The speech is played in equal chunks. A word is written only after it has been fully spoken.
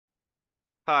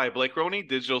Hi, Blake Roney,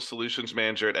 Digital Solutions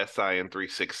Manager at SIN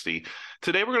 360.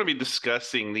 Today we're going to be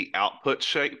discussing the output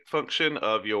shape function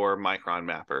of your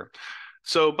Micronmapper.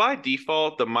 So by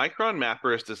default, the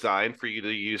Micronmapper is designed for you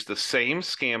to use the same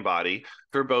scan body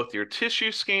for both your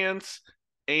tissue scans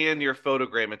and your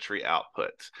photogrammetry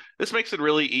outputs. This makes it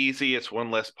really easy. It's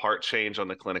one less part change on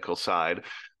the clinical side.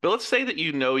 But let's say that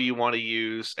you want to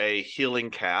use a healing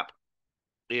cap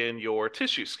in your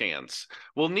tissue scans.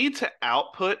 We'll need to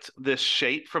output this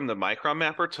shape from the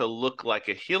Micronmapper to look like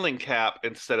a healing cap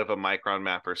instead of a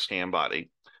Micronmapper scan body.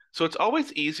 So it's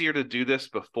always easier to do this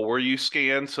before you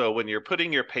scan. So when you're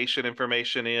putting your patient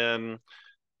information in,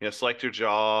 select your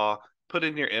jaw, put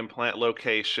in your implant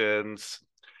locations,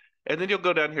 and then you'll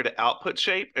go down here to output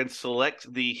shape and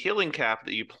select the healing cap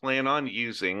that you plan on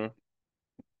using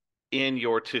in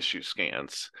your tissue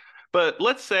scans. But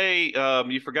let's say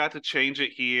you forgot to change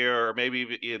it here, or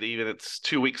maybe even it's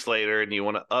 2 weeks later and you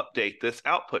want to update this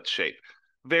output shape.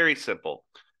 Very simple.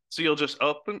 So you'll just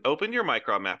open your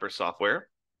Micronmapper software.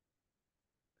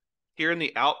 Here in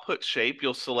the output shape,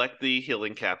 you'll select the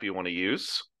healing cap you want to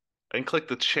use and click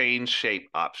the change shape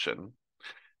option.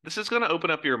 This is going to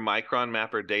open up your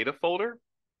Micronmapper data folder.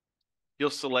 You'll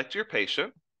select your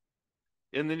patient,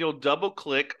 and then you'll double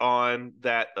click on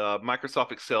that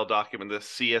Microsoft Excel document, the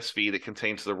CSV that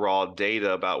contains the raw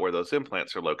data about where those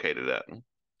implants are located at.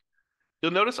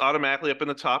 You'll notice automatically up in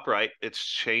the top right, it's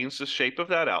changed the shape of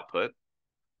that output.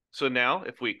 So now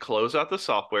if we close out the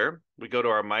software, we go to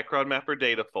our Micronmapper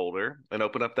data folder and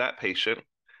open up that patient,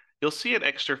 you'll see an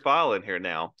extra file in here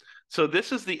now. So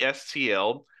this is the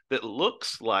STL that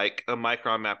looks like a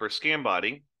Micronmapper scan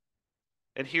body.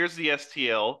 And here's the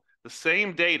STL, the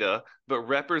same data, but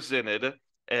represented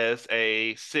as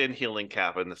a SIN healing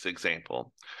cap in this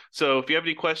example. So if you have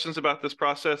any questions about this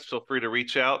process, feel free to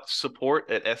reach out, support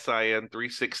at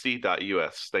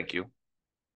sin360.us. Thank you.